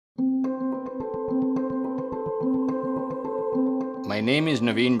My name is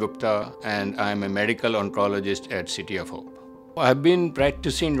Naveen Gupta and I am a medical oncologist at City of Hope. I have been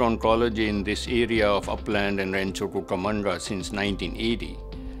practicing oncology in this area of Upland and Rancho, Cucamonga since 1980,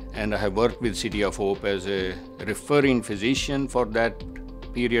 and I have worked with City of Hope as a referring physician for that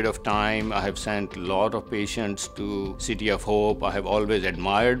period of time. I have sent a lot of patients to City of Hope. I have always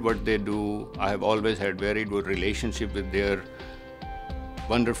admired what they do. I have always had very good relationship with their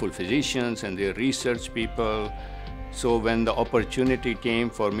wonderful physicians and their research people. So when the opportunity came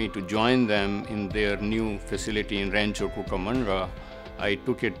for me to join them in their new facility in Rancho, Cucamonga, I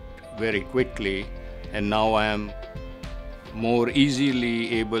took it very quickly, and now I am more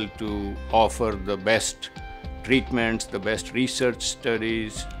easily able to offer the best treatments, the best research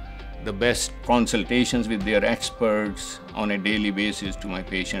studies, the best consultations with their experts on a daily basis to my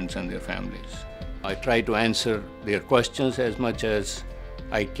patients and their families. I try to answer their questions as much as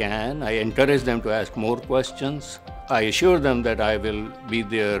I can. I encourage them to ask more questions. I assure them that I will be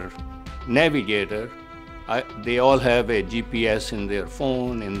their navigator. They all have a GPS in their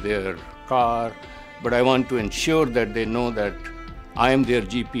phone, in their car, but I want to ensure that they know that I am their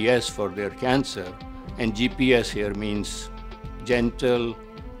GPS for their cancer. And GPS here means gentle,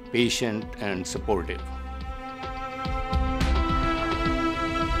 patient, and supportive.